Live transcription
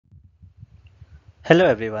Hello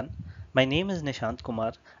everyone, my name is Nishant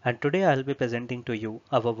Kumar and today I'll be presenting to you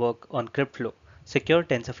our work on CrypTFlow, Secure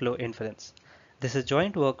TensorFlow Inference. This is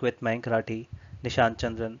joint work with Mayank Rathee, Nishant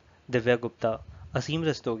Chandran, Divya Gupta, Aseem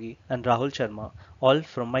Rastogi and Rahul Sharma, all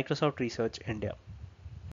from Microsoft Research India.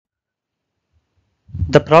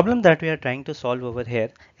 The problem that we are trying to solve over here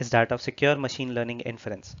is that of secure machine learning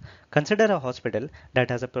inference. Consider a hospital that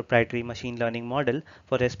has a proprietary machine learning model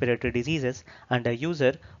for respiratory diseases and a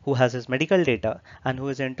user who has his medical data and who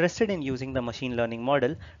is interested in using the machine learning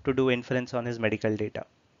model to do inference on his medical data.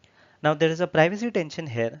 Now there is a privacy tension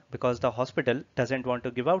here because the hospital doesn't want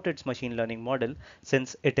to give out its machine learning model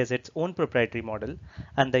since it is its own proprietary model,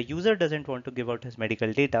 and the user doesn't want to give out his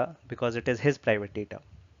medical data because it is his private data.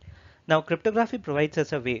 Now, cryptography provides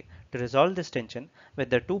us a way to resolve this tension with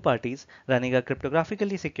the two parties running a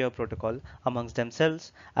cryptographically secure protocol amongst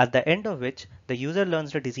themselves, at the end of which the user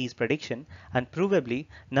learns the disease prediction and provably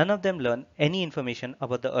none of them learn any information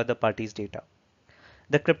about the other party's data.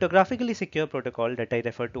 The cryptographically secure protocol that I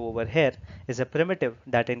refer to over here is a primitive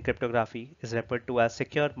that in cryptography is referred to as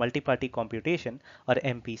Secure Multi-party Computation or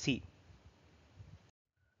MPC.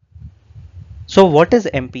 So what is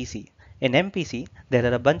MPC? In MPC, there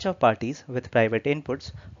are a bunch of parties with private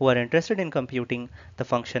inputs who are interested in computing the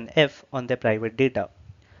function f on their private data.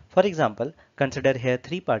 For example, consider here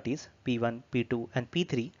three parties P1, P2 and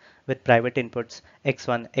P3 with private inputs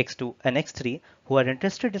x1, x2 and x3 who are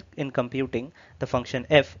interested in computing the function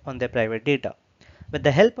f on their private data. With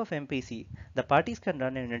the help of MPC, the parties can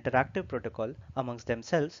run an interactive protocol amongst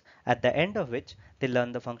themselves at the end of which they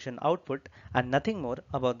learn the function output and nothing more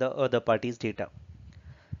about the other party's data.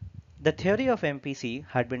 The theory of MPC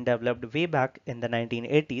had been developed way back in the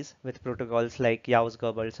 1980s with protocols like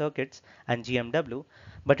Gauss-Gerber circuits and GMW,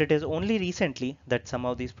 but it is only recently that some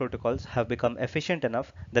of these protocols have become efficient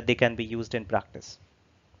enough that they can be used in practice.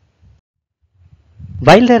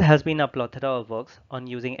 While there has been a plethora of works on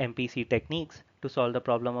using MPC techniques to solve the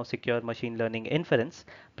problem of secure machine learning inference,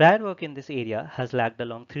 prior work in this area has lagged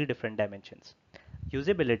along three different dimensions: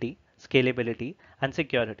 usability, scalability, and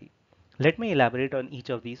security. Let me elaborate on each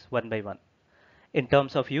of these one by one. In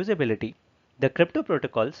terms of usability, the crypto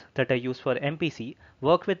protocols that are used for MPC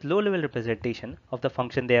work with low-level representation of the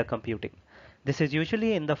function they are computing. This is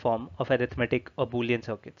usually in the form of arithmetic or Boolean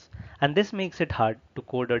circuits, and this makes it hard to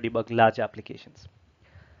code or debug large applications.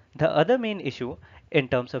 The other main issue in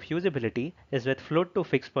terms of usability is with float to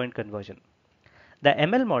fixed point conversion. The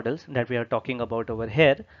ML models that we are talking about over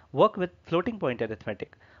here work with floating point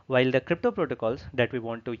arithmetic, while the crypto protocols that we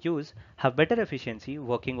want to use have better efficiency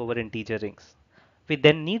working over integer rings. We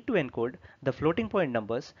then need to encode the floating point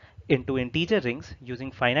numbers into integer rings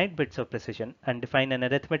using finite bits of precision and define an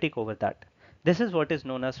arithmetic over that. This is what is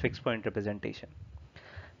known as fixed point representation.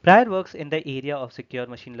 Prior works in the area of secure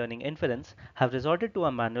machine learning inference have resorted to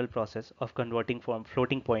a manual process of converting from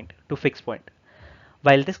floating point to fixed point.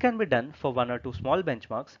 While this can be done for one or two small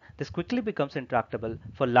benchmarks, this quickly becomes intractable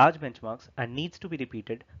for large benchmarks and needs to be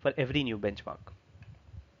repeated for every new benchmark.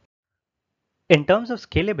 In terms of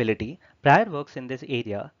scalability, prior works in this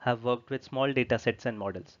area have worked with small datasets and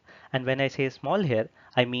models. And when I say small here,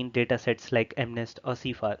 I mean datasets like MNIST or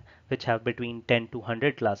CFAR, which have between 10 to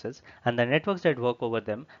 100 classes, and the networks that work over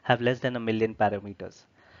them have less than a million parameters.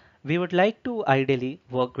 We would like to ideally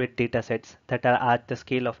work with datasets that are at the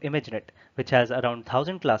scale of ImageNet, which has around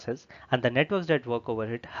 1000 classes, and the networks that work over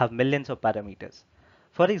it have millions of parameters.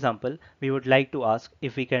 For example, we would like to ask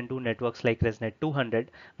if we can do networks like ResNet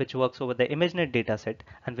 200, which works over the ImageNet dataset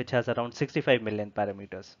and which has around 65 million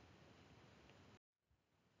parameters.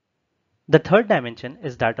 The third dimension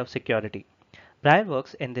is that of security. Prior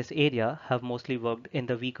works in this area have mostly worked in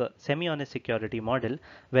the weaker semi-honest security model,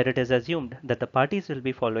 where it is assumed that the parties will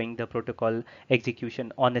be following the protocol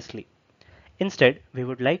execution honestly. Instead, we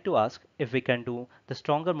would like to ask if we can do the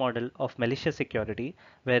stronger model of malicious security,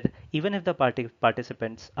 where even if the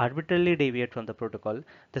participants arbitrarily deviate from the protocol,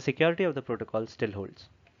 the security of the protocol still holds.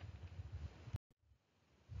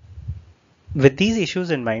 With these issues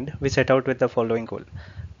in mind, we set out with the following goal.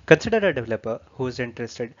 Consider a developer who is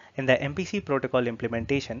interested in the MPC protocol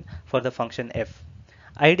implementation for the function f.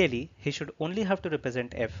 Ideally, he should only have to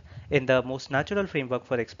represent f in the most natural framework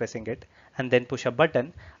for expressing it, and then push a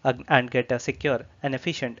button and get a secure and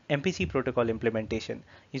efficient MPC protocol implementation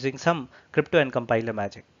using some crypto and compiler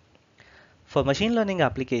magic. For machine learning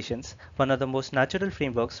applications, one of the most natural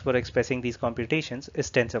frameworks for expressing these computations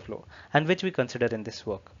is TensorFlow, and which we consider in this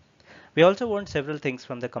work. We also want several things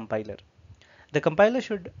from the compiler. The compiler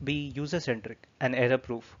should be user-centric and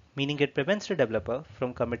error-proof, meaning it prevents the developer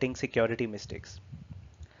from committing security mistakes.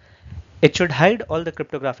 It should hide all the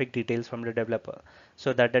cryptographic details from the developer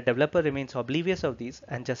so that the developer remains oblivious of these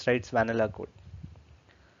and just writes vanilla code.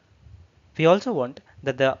 We also want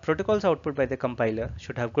that the protocols output by the compiler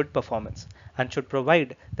should have good performance and should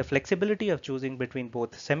provide the flexibility of choosing between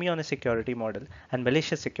both semi-honest security model and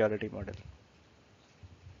malicious security model.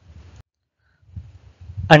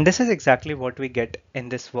 And this is exactly what we get in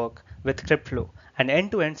this work with CrypTFlow, an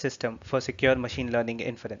end-to-end system for secure machine learning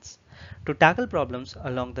inference. To tackle problems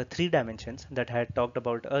along the three dimensions that I had talked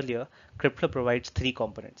about earlier, CrypTFlow provides three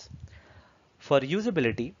components. For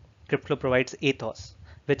usability, CrypTFlow provides Athos,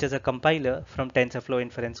 which is a compiler from TensorFlow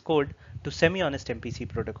Inference code to semi-honest MPC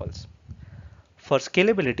protocols. For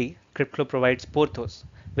scalability, CrypTFlow provides Porthos,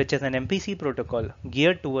 which is an MPC protocol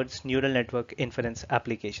geared towards neural network inference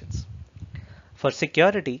applications. For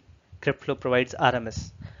security, CrypTFlow provides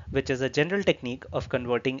Aramis, which is a general technique of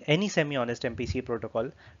converting any semi-honest MPC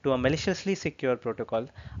protocol to a maliciously secure protocol,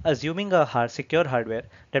 assuming a secure hardware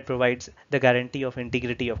that provides the guarantee of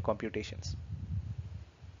integrity of computations.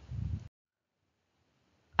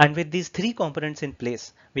 And with these three components in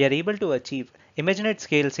place, we are able to achieve ImageNet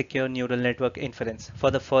scale secure neural network inference for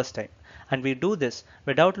the first time. And we do this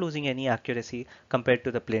without losing any accuracy compared to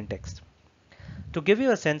the plaintext. To give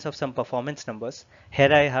you a sense of some performance numbers,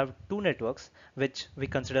 here I have two networks which we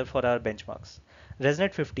consider for our benchmarks,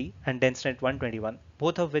 ResNet 50 and DenseNet 121,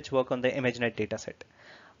 both of which work on the ImageNet dataset.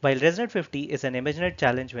 While ResNet 50 is an ImageNet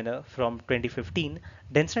Challenge winner from 2015,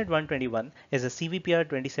 DenseNet 121 is a CVPR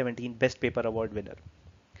 2017 Best Paper Award winner.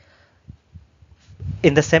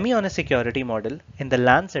 In the semi-honest security model, in the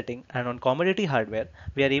LAN setting and on commodity hardware,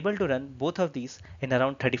 we are able to run both of these in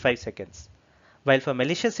around 35 seconds. While for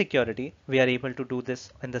malicious security, we are able to do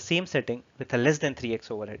this in the same setting with a less than 3x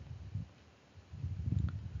overhead.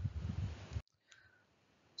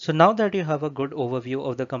 So now that you have a good overview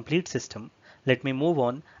of the complete system, let me move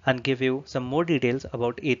on and give you some more details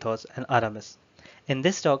about Athos and Aramis. In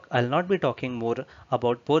this talk, I'll not be talking more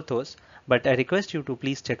about Porthos, but I request you to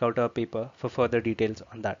please check out our paper for further details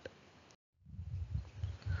on that.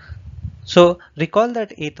 So recall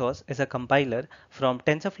that Athos is a compiler from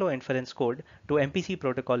TensorFlow Inference code to MPC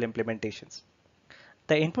protocol implementations.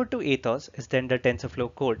 The input to Athos is then the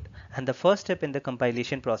TensorFlow code, and the first step in the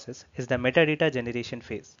compilation process is the metadata generation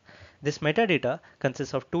phase. This metadata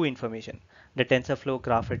consists of two information, the TensorFlow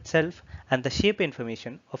graph itself and the shape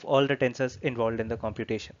information of all the tensors involved in the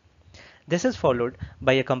computation. This is followed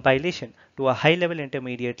by a compilation to a high-level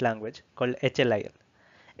intermediate language called HLIL.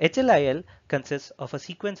 HLIL consists of a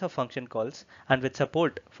sequence of function calls and with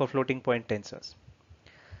support for floating point tensors.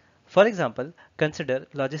 For example, consider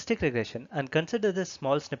logistic regression and consider this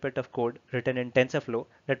small snippet of code written in TensorFlow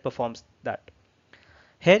that performs that.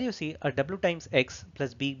 Here you see a W times X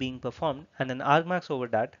plus B being performed and an argmax over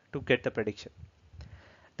that to get the prediction.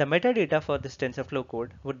 The metadata for this TensorFlow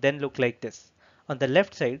code would then look like this. On the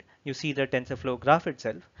left side, you see the TensorFlow graph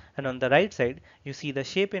itself, and on the right side, you see the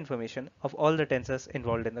shape information of all the tensors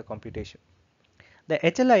involved in the computation. The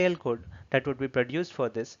HLIL code that would be produced for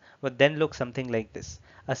this would then look something like this,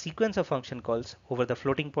 a sequence of function calls over the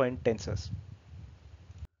floating point tensors.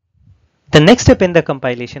 The next step in the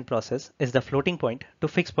compilation process is the floating point to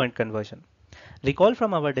fixed point conversion. Recall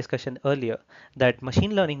from our discussion earlier that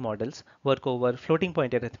machine learning models work over floating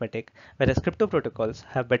point arithmetic, whereas crypto protocols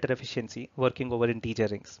have better efficiency working over integer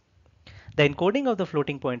rings. The encoding of the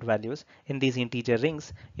floating point values in these integer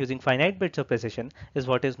rings using finite bits of precision is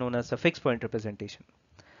what is known as a fixed point representation.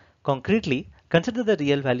 Concretely, consider the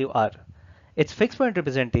real value r. Its fixed point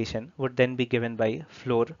representation would then be given by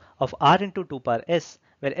floor of r into 2 power s,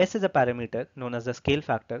 where s is a parameter known as the scale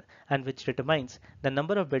factor and which determines the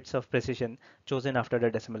number of bits of precision chosen after the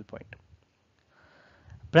decimal point.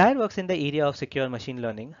 Prior works in the area of secure machine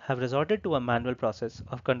learning have resorted to a manual process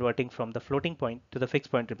of converting from the floating point to the fixed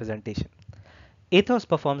point representation. Athos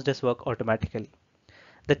performs this work automatically.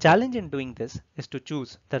 The challenge in doing this is to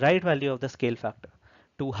choose the right value of the scale factor.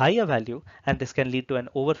 Too high a value and this can lead to an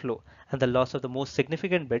overflow and the loss of the most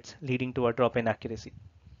significant bits, leading to a drop in accuracy.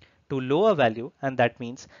 Too low a value, and that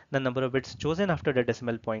means the number of bits chosen after the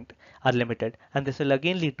decimal point are limited, and this will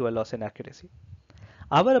again lead to a loss in accuracy.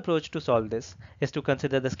 Our approach to solve this is to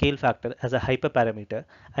consider the scale factor as a hyperparameter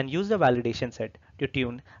and use the validation set to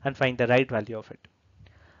tune and find the right value of it.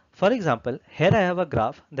 For example, here I have a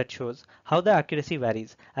graph that shows how the accuracy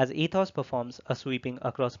varies as Athos performs a sweeping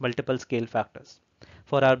across multiple scale factors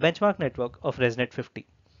for our benchmark network of ResNet 50.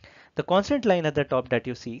 The constant line at the top that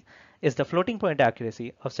you see is the floating point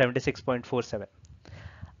accuracy of 76.47.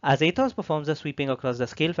 As Athos performs a sweeping across the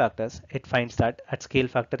scale factors, it finds that at scale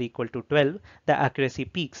factor equal to 12, the accuracy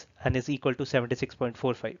peaks and is equal to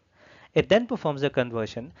 76.45. It then performs the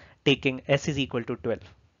conversion, taking s is equal to 12.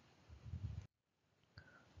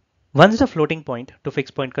 Once the floating point to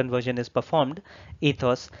fixed point conversion is performed,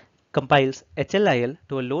 Athos compiles HLIL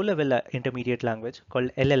to a low-level intermediate language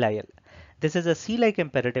called LLIL. This is a C-like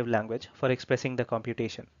imperative language for expressing the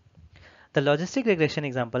computation. The logistic regression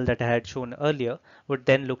example that I had shown earlier would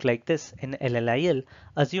then look like this in LLIL,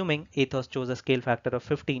 assuming Athos chose a scale factor of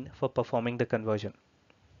 15 for performing the conversion.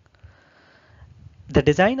 The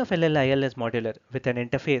design of LLIL is modular with an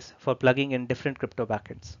interface for plugging in different crypto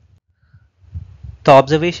backends. The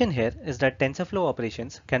observation here is that TensorFlow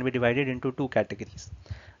operations can be divided into two categories: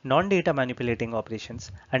 non-data manipulating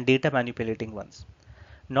operations and data manipulating ones.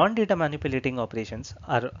 Non-data manipulating operations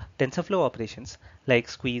are TensorFlow operations like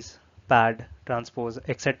squeeze, pad, transpose,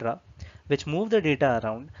 etc., which move the data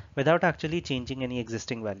around without actually changing any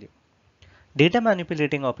existing value. Data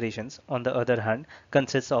manipulating operations, on the other hand,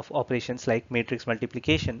 consists of operations like matrix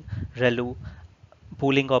multiplication, ReLU,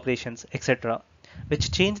 pooling operations, etc.,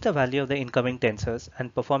 which change the value of the incoming tensors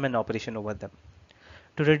and perform an operation over them.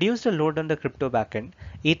 To reduce the load on the crypto backend,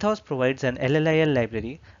 Athos provides an LLIL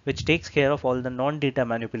library which takes care of all the non-data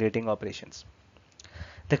manipulating operations.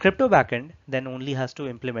 The crypto backend then only has to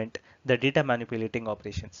implement the data manipulating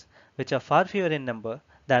operations, which are far fewer in number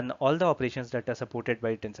than all the operations that are supported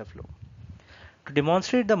by TensorFlow. To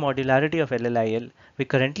demonstrate the modularity of LLIL, we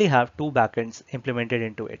currently have two backends implemented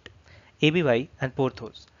into it, ABY and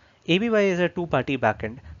Porthos. ABY is a two-party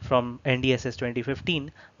backend from NDSS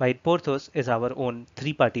 2015, while Porthos is our own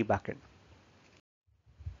three-party backend.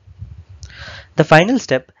 The final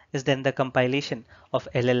step is then the compilation of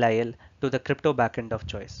LLIL to the crypto backend of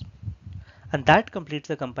choice. And that completes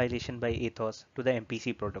the compilation by Athos to the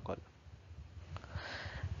MPC protocol.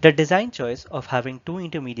 The design choice of having two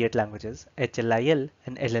intermediate languages, HLIL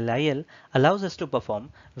and LLIL, allows us to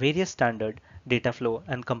perform various standard data flow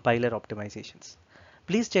and compiler optimizations.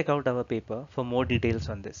 Please check out our paper for more details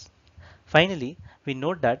on this. Finally, we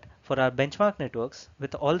note that for our benchmark networks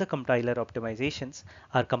with all the compiler optimizations,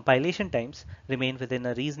 our compilation times remain within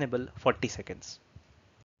a reasonable 40 seconds.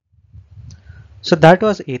 So that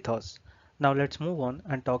was Athos. Now let's move on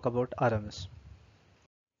and talk about Aramis.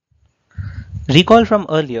 Recall from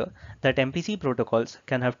earlier that MPC protocols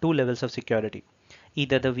can have two levels of security.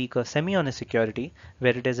 Either the weaker semi-honest security,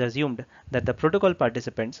 where it is assumed that the protocol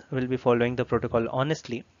participants will be following the protocol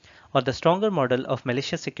honestly, or the stronger model of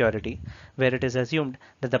malicious security, where it is assumed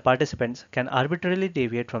that the participants can arbitrarily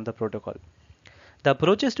deviate from the protocol. The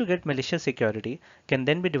approaches to get malicious security can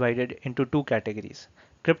then be divided into two categories: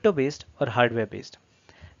 crypto-based or hardware-based.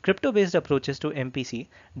 Crypto-based approaches to MPC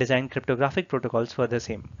design cryptographic protocols for the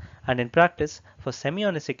same, and in practice, for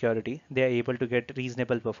semi-honest security, they are able to get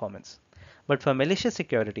reasonable performance. But for malicious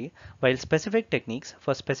security, while specific techniques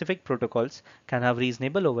for specific protocols can have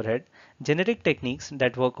reasonable overhead, generic techniques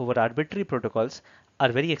that work over arbitrary protocols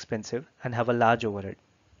are very expensive and have a large overhead.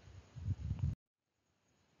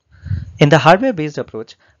 In the hardware-based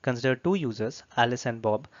approach, consider two users, Alice and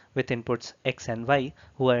Bob, with inputs x and y,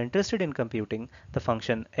 who are interested in computing the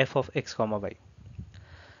function f of x, y.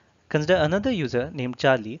 Consider another user named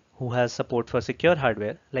Charlie, who has support for secure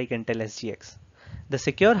hardware like Intel SGX. The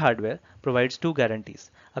secure hardware provides two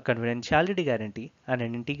guarantees, a confidentiality guarantee and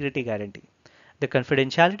an integrity guarantee. The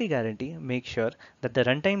confidentiality guarantee makes sure that the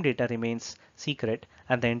runtime data remains secret,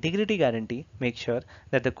 and the integrity guarantee makes sure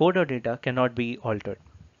that the code or data cannot be altered.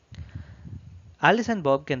 Alice and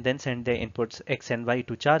Bob can then send their inputs x and y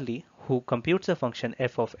to Charlie, who computes the function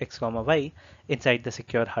f of x, y inside the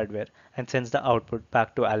secure hardware and sends the output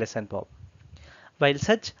back to Alice and Bob. While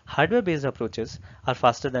such hardware-based approaches are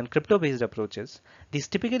faster than crypto-based approaches, these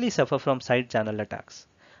typically suffer from side channel attacks.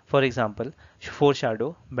 For example,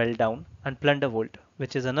 foreshadow, meltdown, and plundervolt,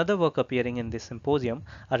 which is another work appearing in this symposium,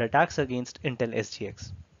 are attacks against Intel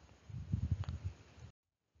SGX.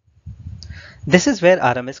 This is where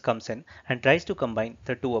Aramis comes in and tries to combine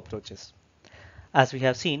the two approaches. As we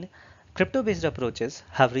have seen, crypto-based approaches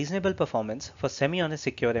have reasonable performance for semi-honest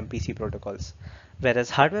secure MPC protocols,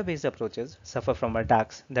 whereas hardware-based approaches suffer from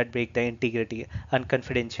attacks that break the integrity and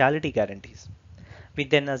confidentiality guarantees. We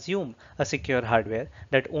then assume a secure hardware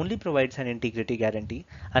that only provides an integrity guarantee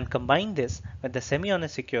and combine this with the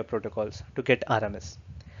semi-honest secure protocols to get Aramis.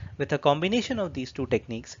 With a combination of these two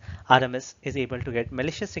techniques, Aramis is able to get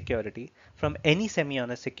malicious security from any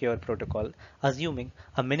semi-honest secure protocol, assuming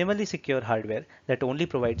a minimally secure hardware that only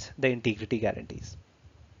provides the integrity guarantees.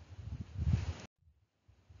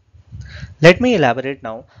 Let me elaborate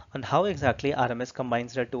now on how exactly Aramis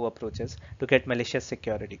combines the two approaches to get malicious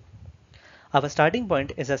security. Our starting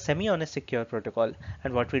point is a semi-honest secure protocol,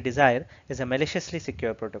 and what we desire is a maliciously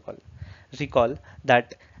secure protocol. Recall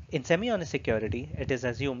that In semi-honest security, it is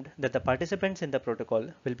assumed that the participants in the protocol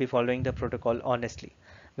will be following the protocol honestly,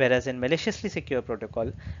 whereas in maliciously secure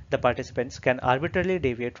protocol, the participants can arbitrarily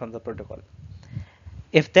deviate from the protocol.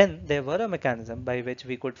 If then there were a mechanism by which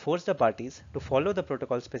we could force the parties to follow the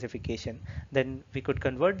protocol specification, then we could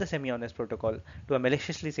convert the semi-honest protocol to a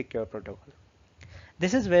maliciously secure protocol.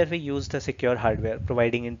 This is where we use the secure hardware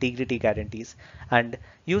providing integrity guarantees and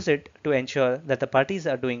use it to ensure that the parties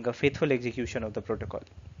are doing a faithful execution of the protocol.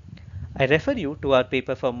 I refer you to our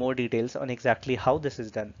paper for more details on exactly how this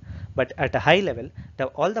is done, but at a high level,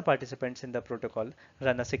 all the participants in the protocol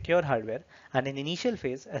run a secure hardware and in initial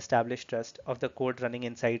phase establish trust of the code running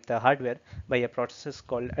inside the hardware by a process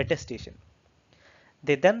called attestation.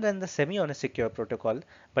 They then run the semi-honest secure protocol,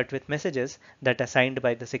 but with messages that are signed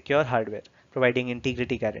by the secure hardware, providing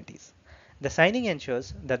integrity guarantees. The signing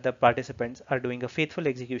ensures that the participants are doing a faithful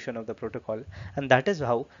execution of the protocol, and that is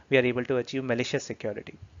how we are able to achieve malicious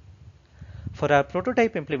security. For our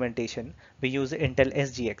prototype implementation, we use Intel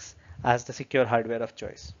SGX as the secure hardware of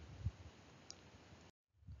choice.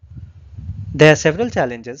 There are several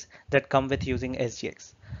challenges that come with using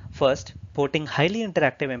SGX. First, porting highly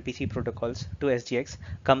interactive MPC protocols to SGX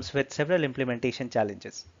comes with several implementation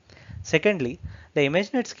challenges. Secondly, the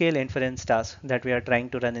ImageNet-scale inference tasks that we are trying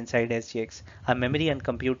to run inside SGX are memory and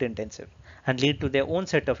compute intensive and lead to their own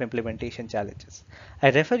set of implementation challenges. I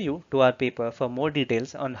refer you to our paper for more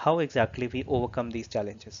details on how exactly we overcome these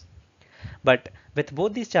challenges. But with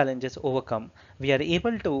both these challenges overcome, we are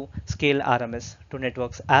able to scale Aramis to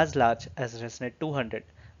networks as large as ResNet 200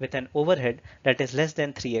 with an overhead that is less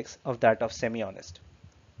than 3x of that of semi-honest.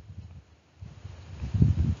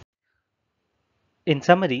 In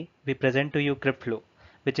summary, we present to you CrypTFlow,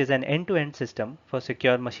 which is an end-to-end system for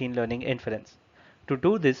secure machine learning inference. To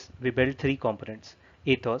do this, we built three components: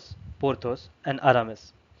 Athos, Porthos, and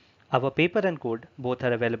Aramis. Our paper and code both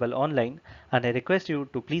are available online, and I request you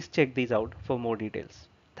to please check these out for more details.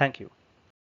 Thank you.